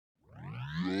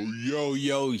Yo,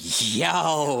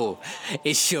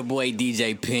 it's your boy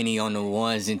DJ Penny on the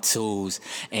ones and twos,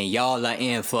 and y'all are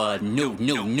in for a new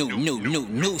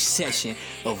session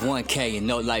of 1K and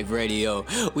No Life Radio.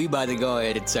 We about to go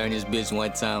ahead and turn this bitch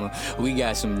one time. We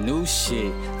got some new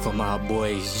shit from our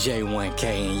boys J1K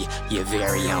and your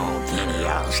very own Penny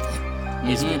Austin.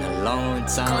 It's been a long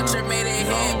time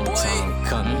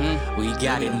coming. We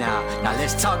got it now. Now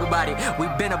let's talk about it. We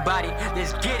been about it.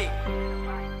 Let's get it.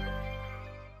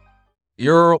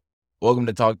 Yo, welcome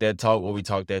to Talk That Talk, where we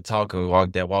talk that talk and we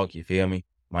walk that walk, you feel me?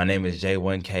 My name is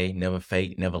J1K, never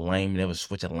fake, never lame, never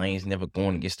switching lanes, never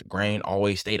going against the grain,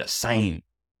 always stay the same.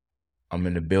 I'm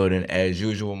in the building as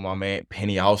usual, my man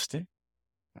Penny Austin.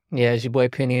 Yeah, it's your boy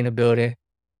Penny in the building,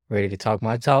 ready to talk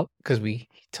my talk, because we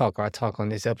talk our talk on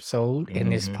this episode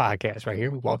and this podcast right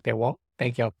here. We walk that walk.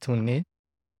 Thank y'all for tuning in.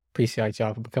 Appreciate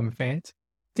y'all for becoming fans.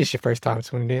 This is your first time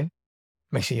tuning in.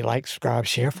 Make sure you like, subscribe,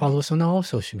 share, follow us on all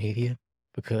social media,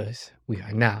 because we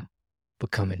are now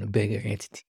becoming a bigger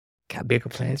entity. Got bigger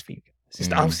plans for you guys. It's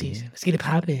the off season. Let's get it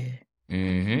popping.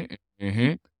 And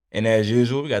as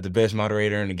usual, we got the best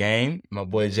moderator in the game, my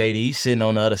boy JD, sitting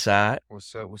on the other side.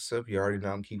 What's up? You already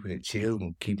know I'm keeping it chill.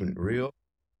 I'm keeping it real.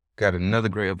 Got another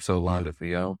great episode lined up for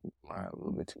y'all. All right, a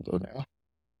little bit too low now.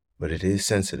 But it is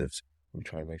sensitive. So I'm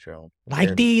trying to make sure I don't...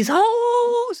 Like these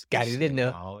hoes. Got it in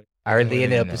there. Early in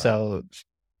the episode.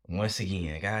 Once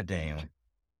again, goddamn.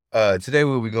 Today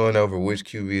we'll be going over which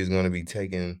QB is going to be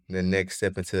taking the next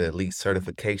step into elite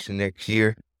certification next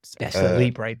year. That's the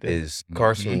leap right there. Is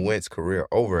Carson Wentz's career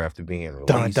over after being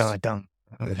released? Dun.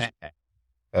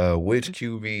 Which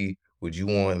QB would you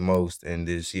want most in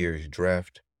this year's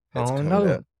draft? I don't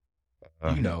know.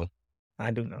 You know.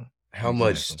 I do know. How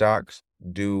much stocks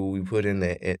do we put in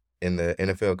the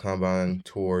NFL Combine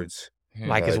towards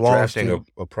Like it's Wall drafting Street.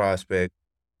 a prospect?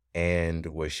 And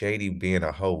was Shady being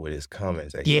a hoe with his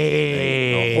comments? Yeah.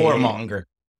 A Whoremonger.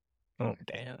 Oh,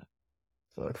 damn.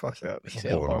 So it fucks up. He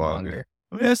said whoremonger.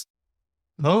 Yes.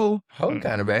 Hoe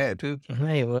kind of bad, too.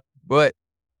 Hey, what? But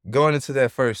going into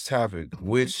that first topic,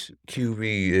 which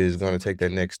QB is going to take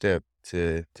that next step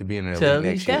to be in the Tell elite me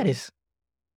next year? status.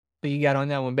 What you got on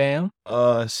that one, Bam?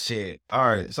 Shit. All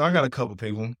right, so I got a couple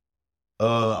people.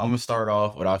 I'm going to start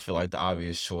off with, I feel like, the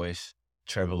obvious choice,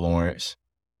 Trevor Lawrence.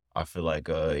 I feel like,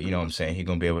 you know what I'm saying, he's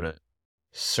going to be able to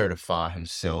certify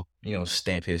himself,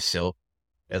 stamp himself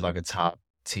as like a top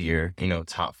tier,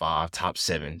 top 5, top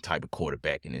 7 type of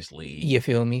quarterback in this league. You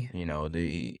feel me?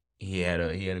 He had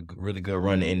a really good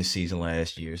run to end the season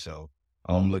last year, so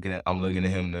I'm looking at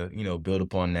him to, build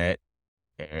upon that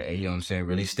and you know what I'm saying,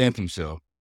 really stamp himself.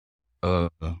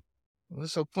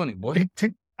 What's so funny, boy?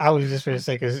 I was just going to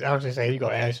say, because I was just saying, you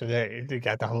going to ask for that. You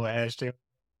got the whole ass too.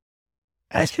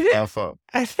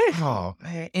 Oh,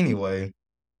 man. Anyway,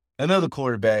 another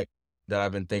quarterback that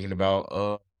I've been thinking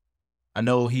about. I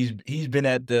know he's been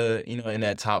at the in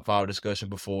that top 5 discussion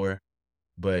before,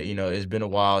 but it's been a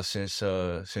while since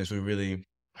we really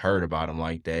heard about him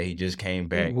like that. He just came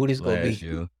back Who this gonna last be?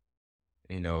 year.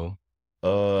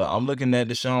 I'm looking at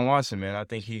Deshaun Watson, man. I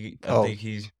think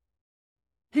he's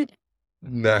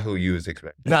Not who you was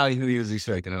expecting. not who he was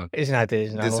expecting. Huh? It's not that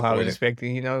it's not what I was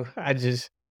Disappointed. expecting, I just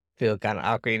feel kind of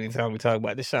awkward anytime we talk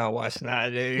about Deshaun Watson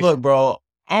nowadays. Look, bro,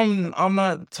 I'm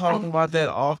not talking about that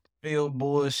off the field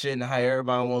bullshit and how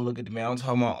everybody want to look at the man. I'm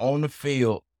talking about on the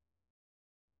field.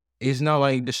 It's not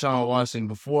like Deshaun Watson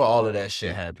before all of that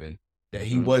shit happened that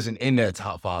he wasn't in that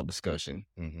top 5 discussion.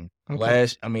 Okay.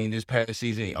 This past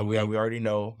season, we already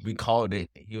know, we called it.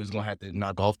 He was gonna have to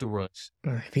knock off the rust.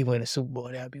 If he win a Super Bowl,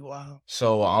 that'd be wild.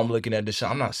 So I'm looking at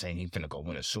Deshaun. I'm not saying he's gonna go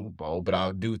win a Super Bowl, but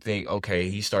I do think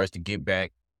he starts to get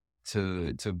back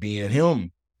to being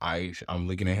him. I'm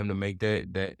looking at him to make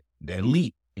that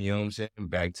leap. You know what I'm saying?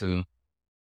 Back to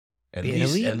at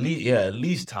Being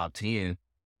least top 10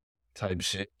 type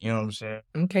shit. You know what I'm saying?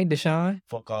 Okay, Deshaun.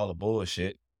 Fuck all the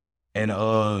bullshit. And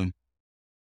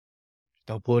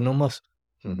Don't pull no muscle.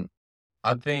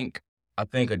 I think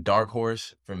a dark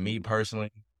horse for me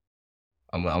personally.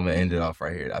 I'm gonna end it off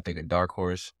right here. I think a dark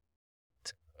horse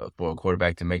for a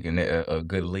quarterback to make a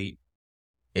good leap,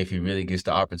 if he really gets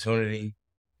the opportunity,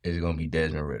 is gonna be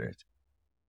Desmond Ritter.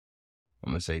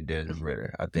 I'm gonna say Desmond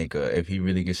Ritter. I think if he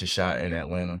really gets a shot in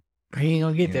Atlanta, He ain't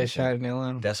gonna get Yeah, that shot in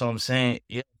Atlanta. that's what I'm saying.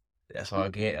 Yeah, that's all I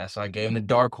get. That's why I gave him the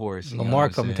dark horse. You know Lamar what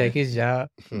I'm come and saying? take his job.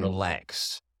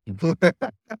 Relax.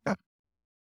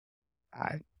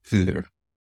 I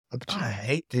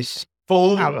hate this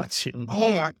fool. How about you?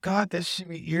 Oh my God, that shit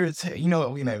be irritating. You know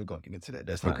what? We're not even going to get into that.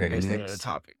 That's not Okay, that's the next.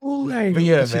 topic. Ooh, hey, But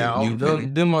yeah, shit, man, you-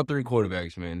 them my 3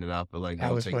 quarterbacks, man, that I feel like That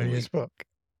I'll was take funny the as fuck.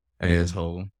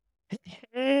 asshole.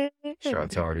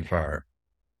 Shots already fired.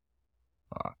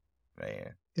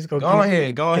 Man. Just Go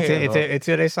ahead.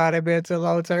 Until they sign that man to a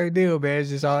long-term deal, man.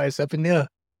 It's up in there.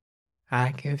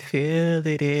 I can feel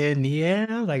it in the air,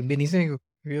 like Benny Singer.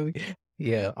 Really?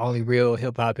 Yeah, only real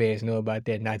hip-hop heads know about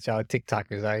that, not y'all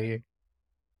TikTokers out here.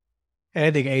 And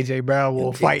I think AJ Brown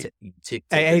will fight. Hey,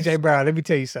 AJ Brown, let me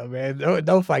tell you something, man.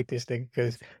 Don't fight this thing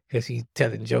because he's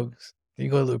telling jokes. You're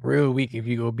gonna look real weak if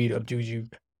you go beat up Juju.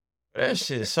 That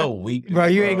shit is so weak, bro.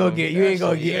 You ain't gonna get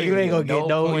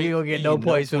no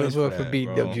points for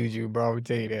beating up Juju, bro. I'm gonna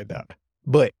tell you that now.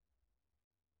 But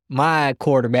my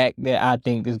quarterback that I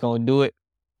think is gonna do it,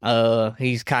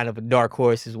 he's kind of a dark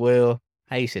horse as well.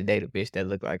 I used to date a bitch that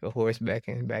looked like a horse back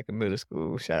in middle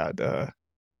school. Shout out to her.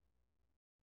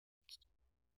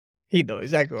 He knows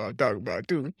exactly what I'm talking about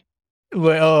too.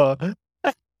 But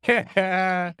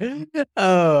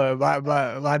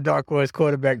my dark horse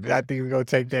quarterback that I think is gonna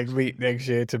take that leap next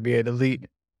year to be an elite.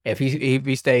 If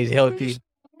he stays healthy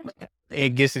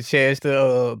and gets a chance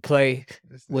to play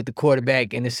with the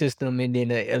quarterback and the system and then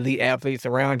the elite athletes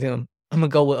around him, I'm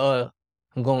going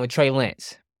with Trey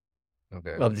Lance.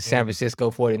 Okay. Of the San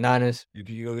Francisco 49ers.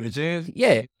 You go get a chance?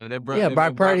 Yeah.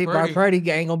 Brock Purdy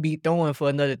ain't gonna be throwing for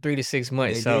another 3 to 6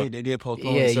 months. They did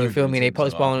postpone. Yeah, you feel me? They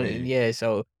postponed it. Yeah,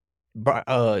 so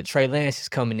Trey Lance is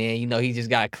coming in. You know, he just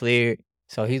got cleared.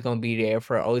 So he's gonna be there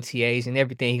for OTAs and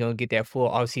everything. He's gonna get that full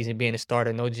offseason being a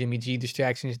starter. No Jimmy G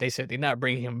distractions. They said they're not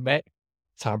bringing him back.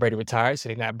 Tom Brady retired, so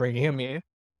they're not bringing him in.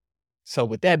 So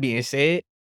with that being said,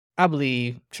 I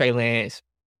believe Trey Lance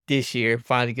this year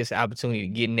finally gets the opportunity to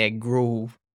get in that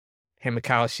groove. Him and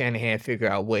Kyle Shanahan figure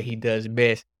out what he does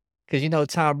best. Because, you know,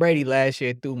 Tom Brady last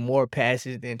year threw more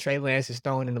passes than Trey Lance has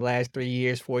thrown in the last 4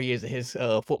 years of his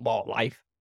football life.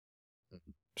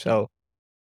 So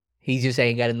he just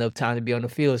ain't got enough time to be on the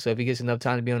field. So if he gets enough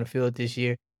time to be on the field this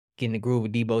year, get in the groove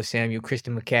with Deebo Samuel,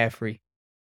 Christian McCaffrey,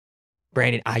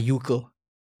 Brandon Ayuk.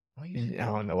 I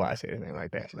don't know why I said his name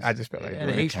like that. I just felt like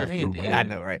I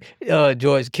know, right?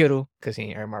 George Kittle, because he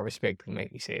ain't earned my respect to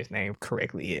make me say his name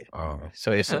correctly yet.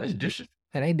 So it's that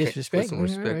ain't disrespect.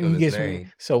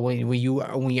 So when you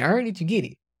earn it, you get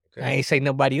it. Okay. I ain't say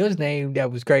nobody else's name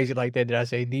that was crazy like that. Did I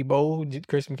say Debo,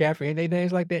 Chris McCaffrey, and they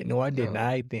names like that? No, I didn't. No.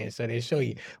 I didn't. So they show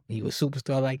you when you a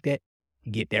superstar like that,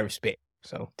 you get that respect.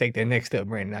 So take that next step,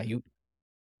 Brandon Ayuk.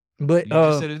 But you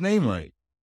just said his name right.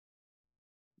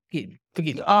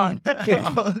 Forget you.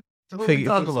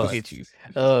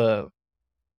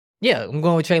 Yeah, I'm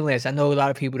going with Trey Lance. I know a lot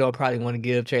of people don't probably want to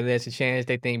give Trey Lance a chance.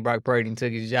 They think Brock Purdy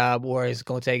took his job or is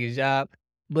going to take his job.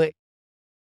 But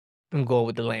I'm going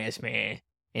with the Lance man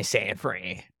in San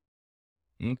Fran.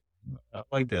 I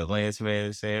like that Lance man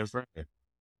in San Fran.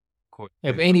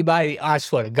 If anybody, I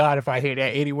swear to God, if I hear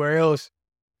that anywhere else,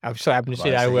 I'm slapping the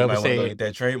shit out of whoever said it. Might want to go get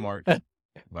that trademark.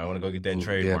 Might want to go get that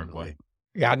trademark. Boy.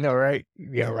 Yeah, I know, right?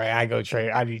 Yeah, right. I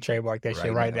need to trademark that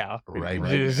shit right now. Right.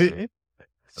 Just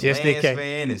in case.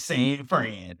 Man in San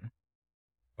Fran.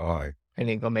 All right. And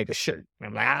then go make a shirt.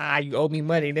 I'm like, you owe me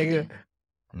money, nigga.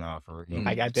 Nah, for real.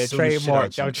 I got that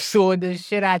trademark. Don't you suing this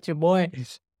shit out you, boy.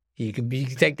 You can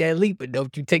take that leap, but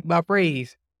don't you take my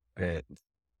praise.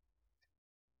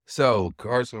 So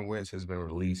Carson Wentz has been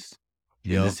released.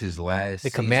 Is this his last? The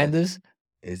Commanders.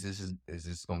 Is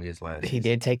this gonna be his last? He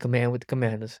did take command with the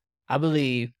Commanders. I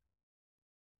believe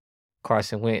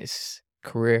Carson Wentz's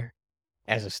career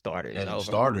as a starter is over.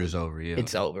 Starter is over, yeah.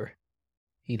 It's over.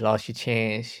 He lost your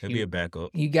chance. He'll be a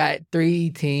backup. You got 3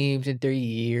 teams in 3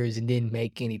 years and didn't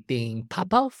make anything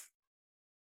pop off.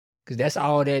 Because that's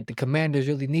all that the Commanders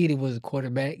really needed was a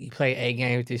quarterback. He played 8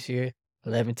 games this year,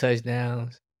 11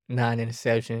 touchdowns, 9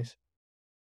 interceptions.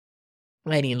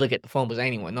 I ain't even look at the fumbles. I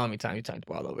ain't even know how many times you turned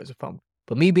the ball over as a fumble.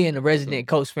 But me being the resident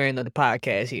Colts fan of the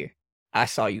podcast here, I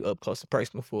saw you up close and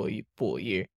personal for a full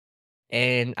year.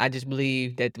 And I just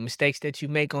believe that the mistakes that you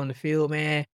make on the field,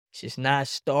 man, it's just not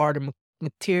starter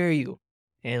material.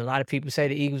 And a lot of people say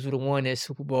the Eagles would have won that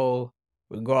Super Bowl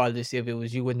regardless if it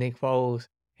was you with Nick Foles.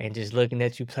 And just looking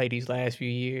at you play these last few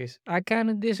years, I kind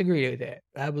of disagree with that.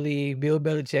 I believe Bill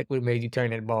Belichick would have made you turn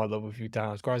that ball over a few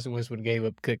times. Carson Wentz would have gave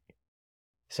up the cookie.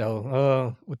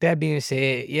 So, with that being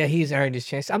said, yeah, he's earned his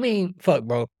chance. I mean, fuck,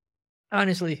 bro.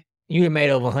 Honestly, you done made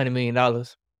over $100 million.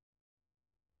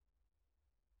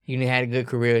 You done had a good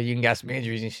career. You done got some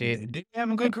injuries and shit. Did you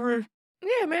have a good career?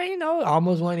 Yeah, man, you know,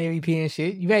 almost won MVP and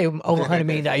shit. You made over $100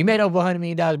 million. You made over $100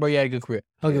 million, bro. You had a good career.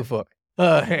 I don't give a fuck.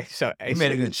 So he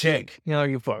made a good check. You don't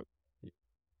give a fuck.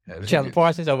 Chandler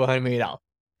Parsons over $100 million.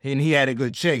 He had a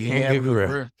good check. He had a good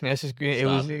career. That's just it.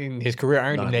 Was his career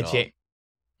earned him that check.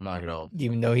 Knock it off.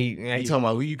 Even though you talking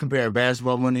about when you compare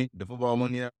basketball money to football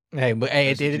money. Hey, but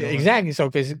exactly. So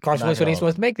because Carson Wentz ain't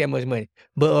supposed to make that much money.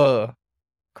 But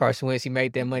Carson Wentz, he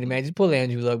made that money, man. Just pull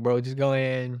Andrew Luck, bro. Just go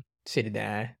ahead and sit it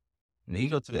down. And he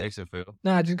go to the XFL.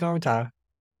 Nah, just go retire.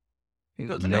 He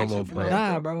go to No the more XFL. playing.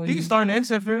 Nah, bro. He can start in the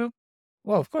XFL.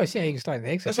 Well, of course, yeah, he can start in the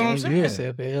XFL. That's what I'm saying.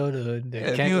 USFL, the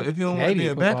Yeah, if you don't want to be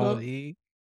a Canadian backup. Football League.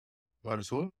 Might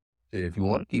as well. Yeah, if you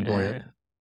want to keep playing. Yeah.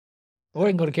 Or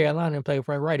he can go to Carolina and play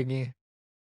Frank Wright again.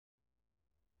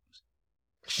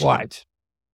 Watch.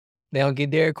 They don't get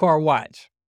Derek Carr. Watch.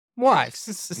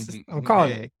 I'm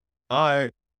calling it. All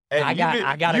right. Hey,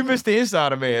 I got you missed the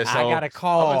insider, man. So I got a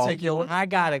call. I'm gonna take your. I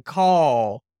got a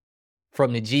call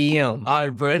from the GM All right,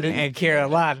 Brandon. in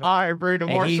Carolina. All right, Brandon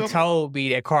And he Marshall. told me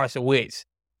that Carson Wentz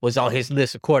was on his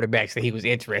list of quarterbacks that he was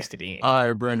interested in. All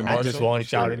right, Brandon I Marshall. just wanted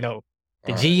y'all to Sure. know.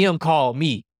 The All right. GM called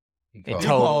me He and called-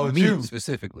 told called me you.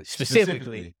 specifically.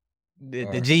 specifically. The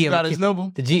All right. GM You got his number?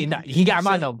 The G, nah, he got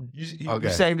my number. You Okay.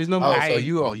 saved his number? Oh, I- so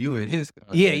you in his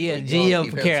contact. Yeah, So yeah, you GM gonna from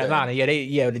keep him Carolina.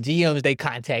 Yeah, the GMs they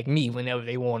contact me whenever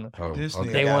they want to. safe. Oh, This okay.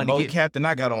 nigga They got wanted to more get- captain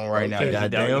I got on right now. Okay, you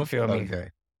Goddamn. feel me? Okay.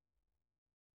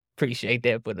 Appreciate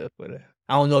that for the.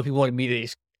 I don't know if he wanted me to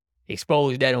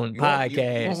expose that on the You want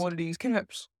podcast. one of these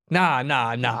caps? Nah.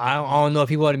 I don't know if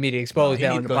he wanted me to expose He that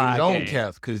need on to the go to his own podcast.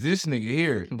 cap because this nigga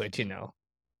here. But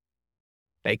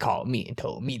they called me and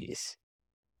told me this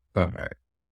All right.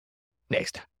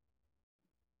 next time.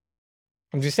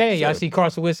 I'm just saying, y'all Sure. see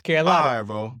Carson Wentz, All Carolina. right,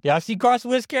 bro. Y'all see Carson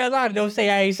Wentz, Carolina. Don't say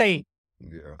I ain't saying.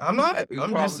 Yeah. I'm not. You I'm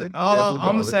probably- just saying. definitely I'm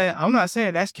probably. saying. I'm not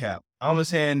saying that's cap. I'm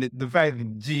just saying that the fact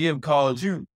that GM called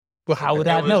you. Well, how would it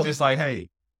I was know? just like, hey,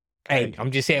 Hey, I'm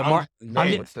just saying, I'm- Mark.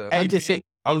 Name just- stuff. I'm just saying.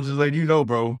 I'm just letting you know,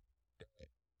 bro.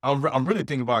 I'm really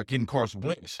thinking about getting Carson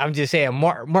Wentz. I'm just saying.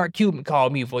 Mark Cuban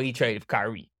called me before he traded for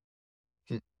Kyrie.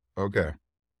 Okay.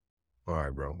 All right,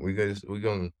 bro. We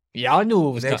gonna Y'all knew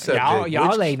it was Next coming. subject, Y'all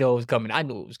which- ain't know it was coming. I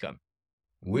knew it was coming.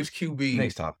 which QB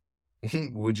Next topic.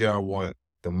 would y'all want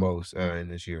the most in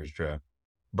this year's draft?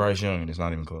 Bryce Young. It's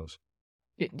not even close.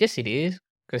 Yes, it is.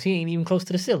 Because he ain't even close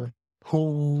to the ceiling.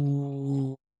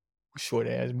 Who? Short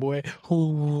ass boy.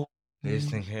 Who? This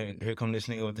nigga, here come this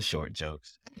nigga with the short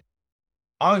jokes.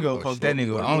 I don't give a Oh, fuck that short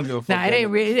nigga. boy. I don't give a fuck. Nah, it that ain't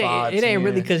nigga really. It ain't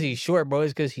really 5'10". because he's short, bro.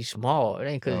 It's because he's small. It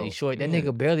ain't because Oh, he's short. That yeah.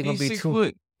 nigga barely gonna He's be 6 two.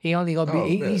 foot. He only gonna be.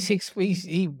 Oh, bet. He's 6.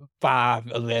 He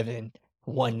 5'11",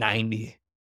 190.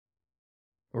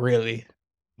 Really?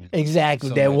 Exactly.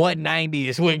 So That much. 190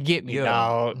 is what get me, Yeah.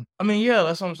 dog. I mean, yeah,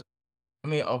 that's what I'm saying. I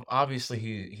mean, obviously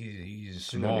he's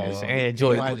small. I'm saying,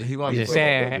 Jordan, He might I'm be just put-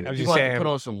 saying. he I'm just might saying. put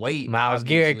on some weight. Miles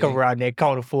Garrett come obviously. around that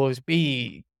corner full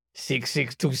speed.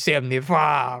 6'6",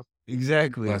 275.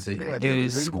 Exactly. I said, yeah,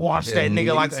 Dude, squash that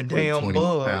nigga like a damn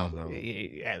bug.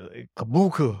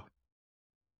 Kabuka.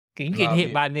 You Nah, get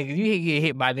hit man. by niggas. You get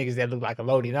hit by niggas that look like a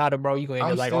Lodinata, bro. You gonna end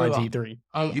I'm up like still- RG3.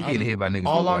 You getting hit by niggas.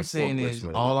 All who I'm like saying forklifts, is,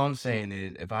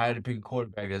 man. if I had to pick a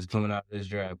quarterback that's coming out of this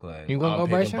draft class, You gonna I'm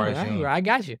go picking Bryce Young? I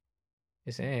got you.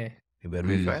 Just saying. He better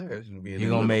be Mm. fast. And be in He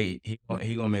the gonna middle. make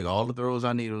he gonna make all the throws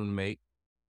I need him to make.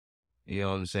 You know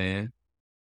what I'm saying?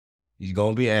 He's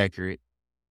gonna be accurate.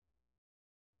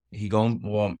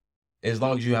 As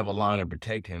long as you have a line to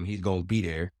protect him, he's gonna be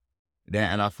there.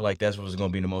 And I feel like that's what's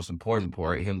gonna be the most important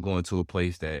part. Him going to a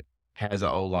place that has an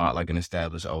O line, like an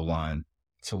established O line,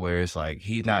 to where it's like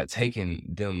he's not taking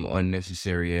them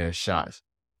unnecessary ass shots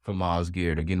from Miles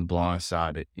Garrett or getting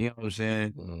blindsided. You know what I'm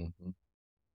saying? Mhm.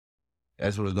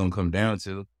 That's what it's gonna come down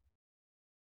to.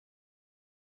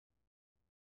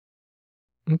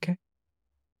 Okay.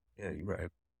 Yeah, you're right.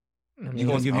 I mean, You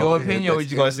gonna give Oh, your yeah, opinion or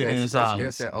that's- you gonna that's- sit in that's- silence?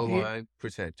 Yes, that O line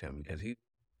protect him because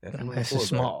that's a that's a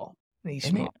small. He's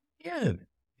And he- small. Yeah.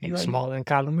 He's like- smaller than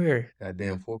Kyler Murray.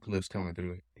 Goddamn forklifts coming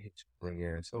through. Hit ring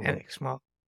air and so That nigga small.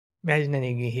 Imagine that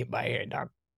nigga get hit by air,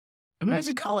 dog.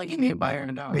 Imagine Colin getting hit by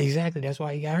Aaron Donald. Exactly. That's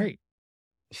why he got hurt.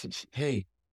 Hey,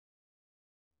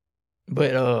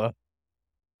 But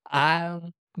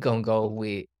I'm gonna go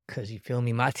with, because you feel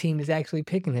me, my team is actually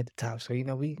picking at the top. So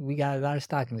we got a lot of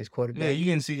stock in this quarterback. yeah, you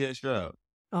can see that Stroud.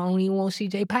 I don't even want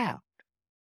CJ Powell.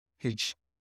 Hitch.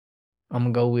 I'm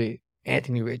gonna go with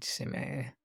Anthony Richardson,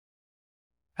 man.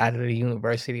 Out of the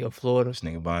University of Florida. This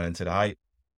nigga buying into the hype.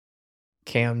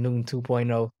 Cam Newton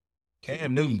 2.0.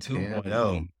 Cam Newton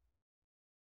 2.0.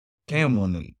 Cam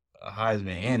won a Heisman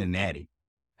and a Natty.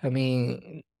 I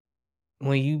mean,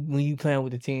 when you playing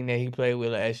with the team that he played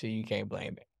with last year, you can't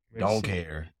blame it. Don't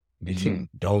care. Did you?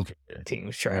 Don't care The team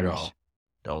was at trash. all.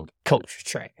 Don't. Coach was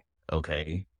trash.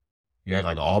 Okay. You act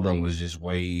like Auburn was just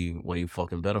way, way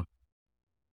fucking better.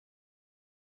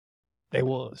 They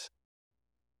was.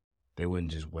 They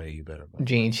wasn't just way better. Man.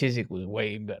 Gene Chizik was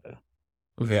way better.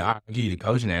 Okay, I'll give you the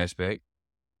coaching aspect.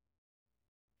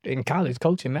 In college,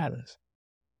 coaching matters.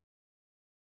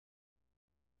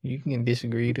 You can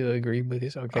disagree to agree, but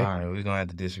it's okay. All right, we're gonna have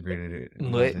to disagree to it.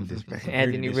 But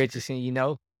Anthony Richardson, you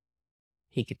know,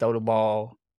 he could throw the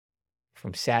ball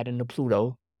from Saturn to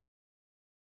Pluto.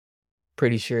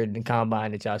 Pretty sure the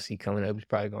combine that y'all see coming up is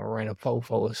probably gonna run a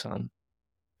 4.4 or something.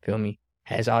 Feel me?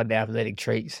 Has all the athletic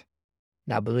traits.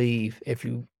 And I believe if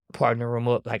you partner him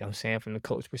up, like I'm saying from the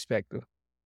coach perspective,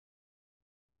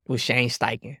 with Shane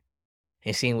Steichen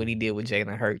and seeing what he did with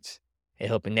Jalen Hurts and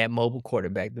helping that mobile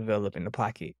quarterback develop in the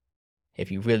pocket.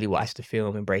 If you really watch the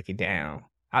film and break it down,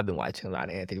 I've been watching a lot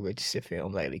of Anthony Richardson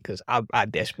film lately because I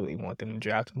desperately want them to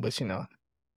draft him. But, you know,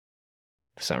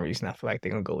 for some reason, I feel like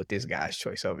they're going to go with this guy's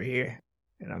choice over here.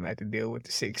 And I'm going to have to deal with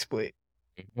the 6',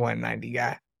 190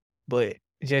 guy. But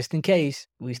just in case,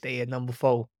 we stay at number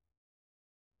 4.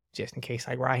 Just in case,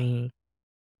 like Raheem.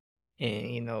 And,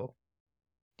 you know,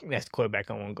 that's the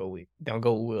quarterback I want to go with. Don't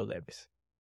go with Will Levis.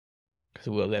 Because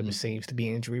Will Levis seems to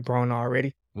be injury prone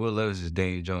already. Will Levis is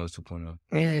Daniel Jones 2.0.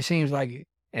 Yeah, it seems like it.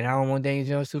 And I don't want Daniel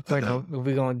Jones 2.0. If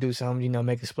we're going to do something, you know,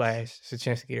 make a splash. It's a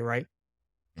chance to get it right.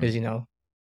 Because, you know,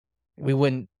 we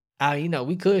wouldn't,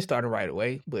 we could start him right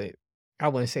away, but I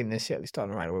wouldn't say necessarily start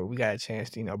him right away. We got a chance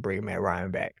to, you know, bring Matt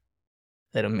Ryan back.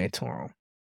 Let him mentor him.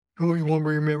 Oh, you want to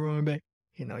bring Matt Ryan back?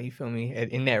 You know, you feel me?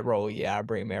 In that role, yeah, I'll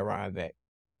bring Matt Ryan back.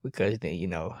 Because then, you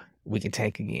know, we can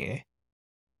tank again.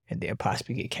 And then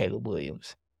possibly get Caleb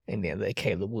Williams. And then let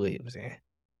Caleb Williams and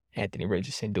Anthony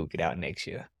Richardson duke it out next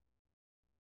year.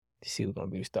 To see who's going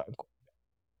to be the starting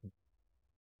quarterback.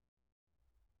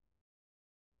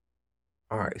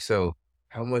 All right, so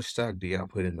how much stock do y'all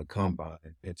put in the combine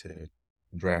into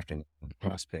drafting a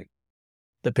prospect?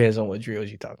 Depends on what drills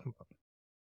you're talking about.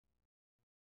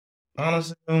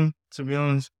 Honestly, to be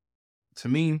honest, to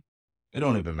me, it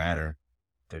don't even matter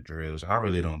the drills. I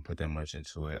really don't put that much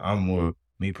into it.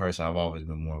 Me personally, I've always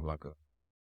been more of like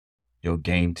your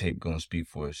game tape gonna speak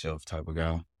for itself type of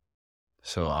guy.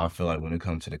 So I feel like when it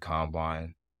comes to the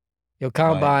combine, is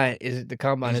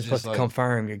supposed to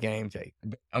confirm your game tape.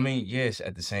 I mean, yes,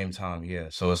 at the same time, yeah.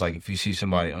 So it's like if you see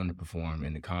somebody underperform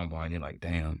in the combine, you're like,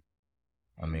 damn.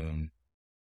 I mean,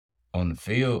 on the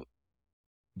field,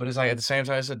 but it's like at the same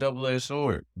time, it's a double-edged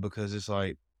sword because it's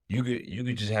like you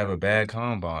could just have a bad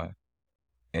combine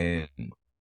and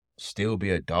still be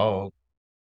a dog.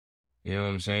 You know what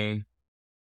I'm saying?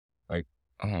 Like,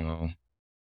 I don't know.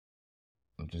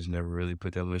 I just never really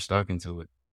put that much stock into it.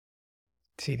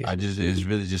 It's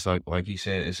really just like you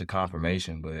said, it's a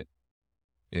confirmation, but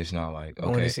it's not like,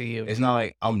 okay. It's not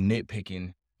like I'm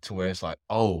nitpicking to where it's like,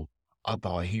 oh, I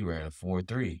thought he ran a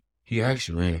 4.3. He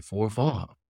actually ran a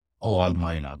 4.5. Oh, I'm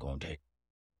probably not going to take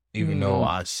it. Even though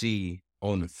I see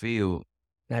on the field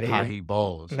how he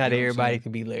balls. Not everybody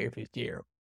can be Larry Fitzgerald.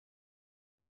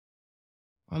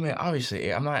 I mean,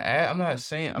 obviously, I'm not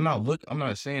saying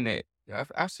that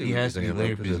I see he has to be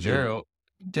Larry Fitzgerald.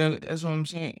 That's what I'm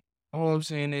saying. All I'm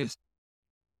saying is,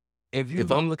 if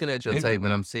I'm looking at your tape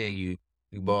and I'm seeing you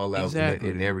ball out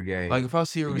in every game, like if I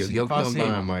see a receiver,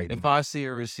 if I see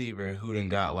a receiver who done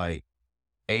got like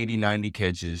 80, 90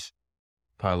 catches,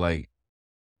 probably like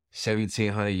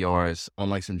 1,700 yards on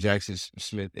like some Jackson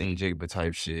Smith and Jigba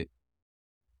type shit,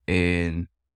 and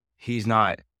he's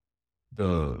not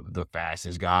the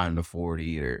fastest guy in the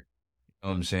 40 or, you know what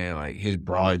I'm saying? Like his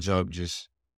broad jump just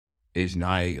is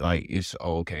not like it's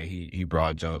okay. He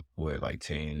broad jump with like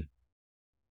 10.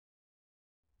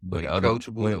 But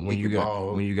when you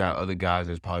got other guys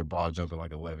that's probably broad jumping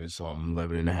like 11, so I'm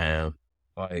 11 and a half.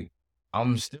 Like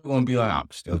I'm still gonna be like I'm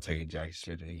still taking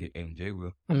Jackson Smith and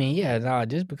Jigba. I mean, yeah, no,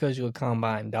 just because you're a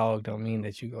combine dog don't mean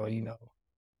that you go, you know,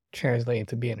 translate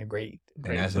into being a great.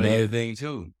 And that's another thing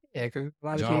too. Yeah, cause a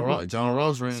lot of John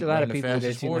Ross ran a lot of the people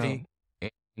fastest that, 40.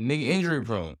 And nigga injury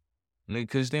prone. Nigga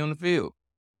couldn't stay on the field.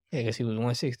 Yeah, because he was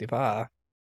 165.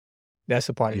 That's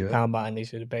a part of the combine they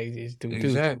should have paid his due.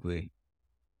 Exactly.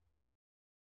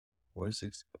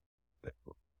 165.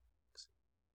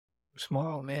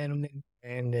 Small, man.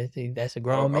 And that's a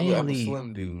grown man league. I'm a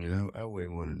slim dude, man. I weigh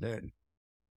more than that.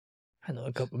 I know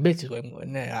a couple of bitches weigh more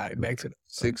than that. All right, back to the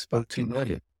 6'2",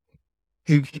 200.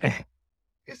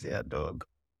 It's that dog.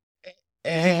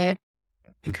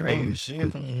 Crazy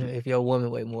shit. If your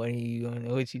woman weigh more than you don't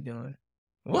know what you doing.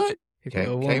 What?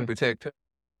 Can't protect her.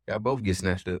 Y'all both get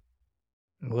snatched up.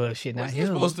 Well, shit, not What's him.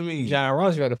 that supposed to mean? John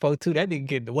Ross ran a 4.2. That didn't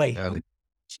get in the way.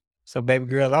 So, baby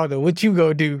girl, I don't know what you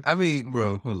gonna do. I mean,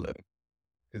 bro, hold up.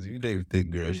 Because if you date a thick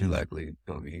girl, she likely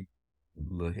gonna be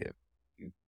a little hip.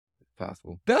 If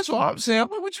possible. That's what I'm saying.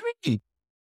 What you mean?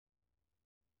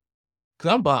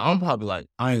 Cause I'm probably like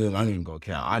I ain't even gonna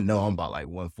count. I know I'm about like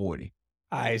 140.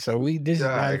 All right, so this is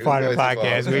not part of the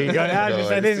podcast. We go. I just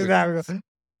say this is not.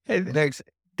 Next,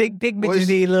 Thick bitches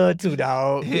need love too,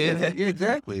 dog. Yeah,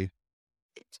 exactly.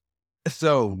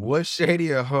 So, what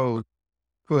Shady a hoe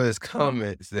for his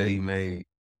comments that he made?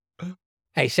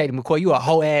 Hey, Shady McCoy, you a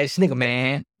hoe ass nigga,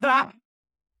 man.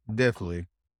 Definitely.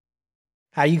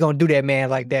 How you gonna do that, man,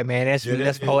 like that, man?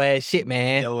 That's hoe ass shit,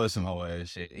 man. That was some whole ass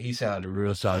shit. He sounded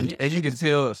real salty. As you can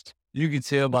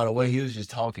tell by the way he was just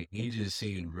talking, he just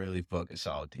seemed really fucking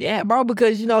salty. Yeah, bro,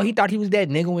 because, you know, he thought he was that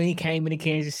nigga when he came into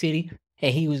Kansas City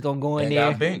and he was gonna go in And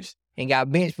there got benched. and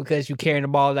got benched because you carrying the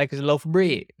ball like it's a loaf of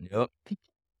bread. Yep.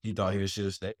 He thought he should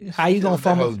have stayed. How you gonna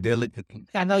fumble? Delicate.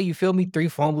 I know, you feel me? 3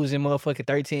 fumbles in motherfucking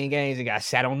 13 games and got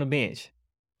sat on the bench.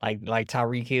 Like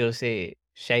Tyreek Hill said,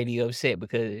 Shady upset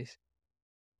because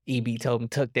EB told him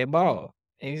to tuck that ball.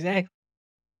 Exactly.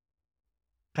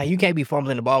 Like, you can't be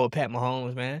fumbling the ball with Pat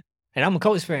Mahomes, man. And I'm a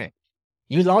Colts fan.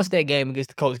 You lost that game against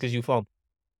the Colts because you fumbled.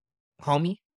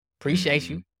 Homie, appreciate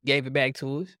you. Gave it back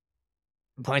to us.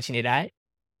 Punching it out.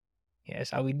 Yeah,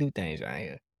 that's how we do things right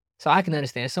here. So I can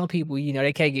understand. Some people, you know,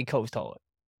 they can't get coached hard.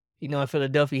 You know, in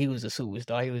Philadelphia, he was a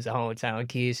superstar. He was a hometown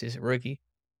kid since a rookie.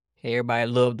 Everybody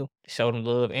loved him, showed him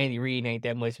love. Andy Reid ain't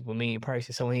that much of a mean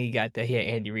person. So when he got there, he had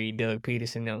Andy Reid, Doug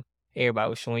Peterson, them. Everybody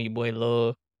was showing your boy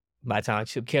love. By the time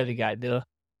Chip Kelly got there,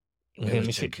 It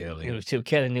was Chip Kelly. It was Chip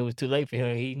Kelly, and it was too late for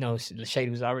him. He, you know, Shady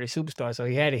was already a superstar, so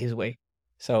he had it his way.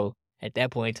 So at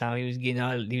that point in time, he was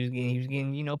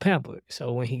getting, you know, pampered.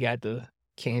 So when he got to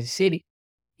Kansas City,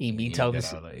 EB told him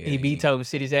to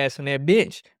sit his ass on that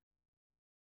bench.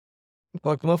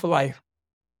 Fucked him up for life.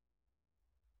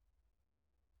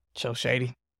 So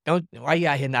Shady, why you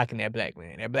out here knocking that black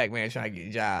man? That black man trying to get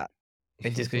a job.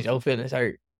 And just because your feelings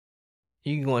hurt,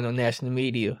 you going on national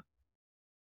media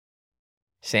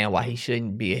saying why he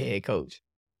shouldn't be a head coach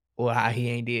or how he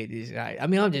ain't did this. I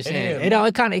mean, I'm just saying,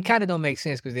 it kind of don't make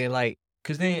sense because they're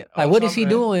what is he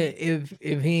doing if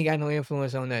he ain't got no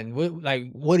influence on nothing?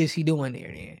 What is he doing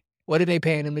there then? What are they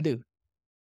paying him to do?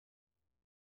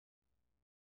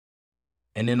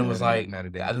 And then it was like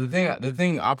the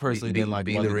thing I personally didn't like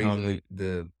the reason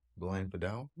the blame for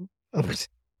down.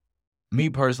 Me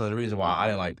personally, the reason why I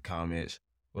didn't like the comments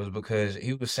was because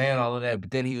he was saying all of that,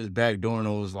 but then he was backdooring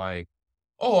and was like,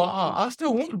 "Oh, I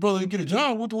still want the brother to get a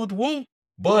job. What the want?"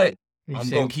 But I'm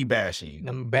gonna keep bashing you.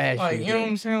 I'm bashing like, you know what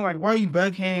I'm saying? Like, why are you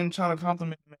backhand trying to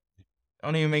compliment me?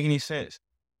 Don't even make any sense,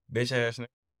 bitch ass nigga.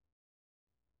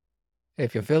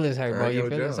 If your feelings hurt, bro, your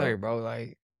feelings hurt, bro.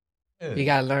 Like, you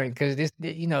gotta learn because this,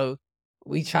 you know,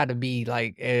 we try to be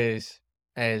like as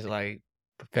like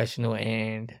professional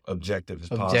and objective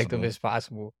as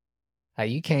possible.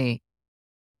 Like, you can't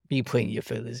be putting your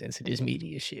feelings into this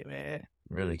media shit, man.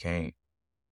 Really can't.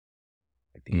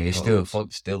 I mean, it's still fuck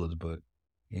Steelers, but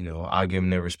you know, I give them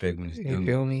their respect when it's due. You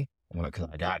feel me? Because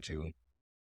I got to.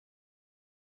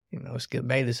 You know, Skip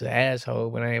Bayless an asshole,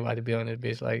 but I ain't about to be on this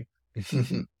bitch like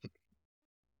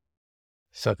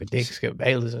suck a dick, Skip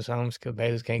Bayless or something. Skip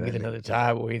Bayless can't get another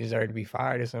job or he deserves to be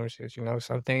fired or some shit. You know,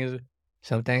 some things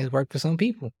work for some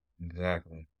people.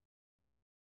 Exactly.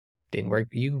 Didn't work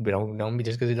for you, but don't be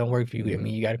just because it don't work for you. I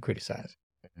mean, you got to criticize.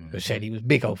 But Shady was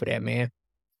big over that, man.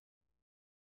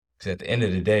 Because at the end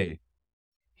of the day,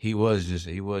 he was just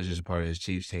a part of his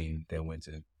Chiefs team that went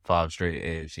to 5 straight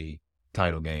AFC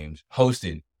title games,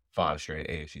 hosted 5 straight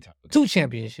AFC title games. 2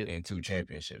 championships. And 2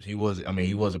 championships. He was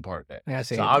a part of that. Like I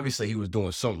said, so obviously he was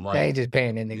doing something right. They ain't just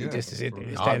paying that nigga just to sit there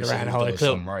and stand around and hold a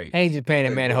clip. Right. They ain't just paying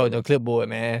that man to hold no clipboard,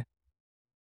 man.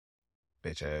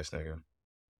 Bitch ass nigga.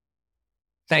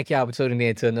 Thank y'all for tuning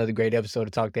in to another great episode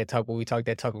of Talk That Talk, where we talk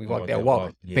that talk and we walk that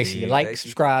walk. Make sure you like,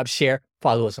 subscribe, share,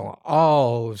 follow us on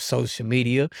all social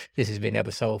media. This has been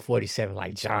episode 47,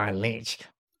 like John Lynch.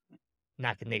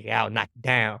 Knock a nigga out, knock it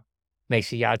down. Make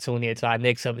sure y'all tune in to our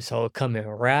next episode coming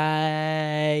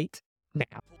right now.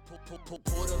 Pull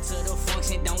them to the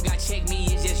function, don't got check me,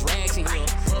 it's just rags in here.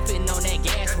 Puffin' on that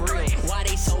gas for real. Why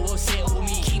they so upset with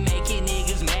me? Keep making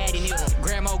niggas mad in here.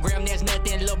 Grandma, there's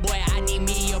nothing, little boy, I need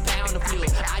me a pound of fuel.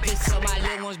 I just tell my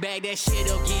little ones back that shit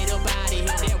up, get up out of here.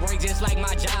 That work just like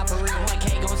my job for real.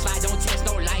 1K gon' slide, don't test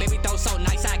no light. Baby, throw so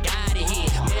nice, I got it here.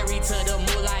 Married to the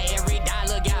moolah, every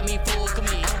dollar got me full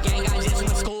commit. Gang, I just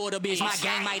went scored a bitch. My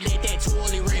gang might let that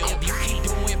toolie real. If you keep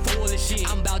doing foolish shit,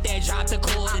 I'm about that drop to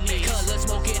coordinate. Color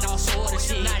smoking all sort of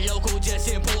shit. Not local, just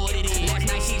imported it. Last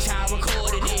night she tried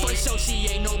recording it. For sure she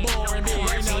ain't no boring bitch.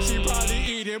 Right now she probably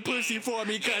eating pussy for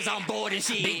me cause I'm bored and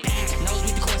shit. Big patch, nose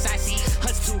with the course I see.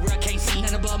 Hustle too real, can't see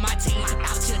none above my team.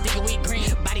 Out here thinking we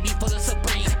green, body be full of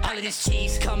Supreme. all of this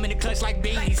cheese. Come in the clutch like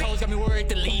bees. These hoes got me worried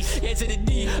the least. Yeah to the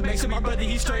D. Make sure my brother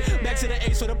he's straight. Back to the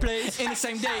Ace for the plays. In the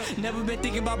same day. Never been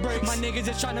thinking about breaks. My niggas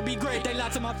just trying to be great. They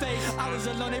lied to my face. I was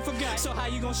alone, they forgot. So how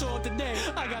you gonna show up today?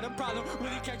 I got a problem.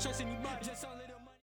 Really can't trust anybody. Just all of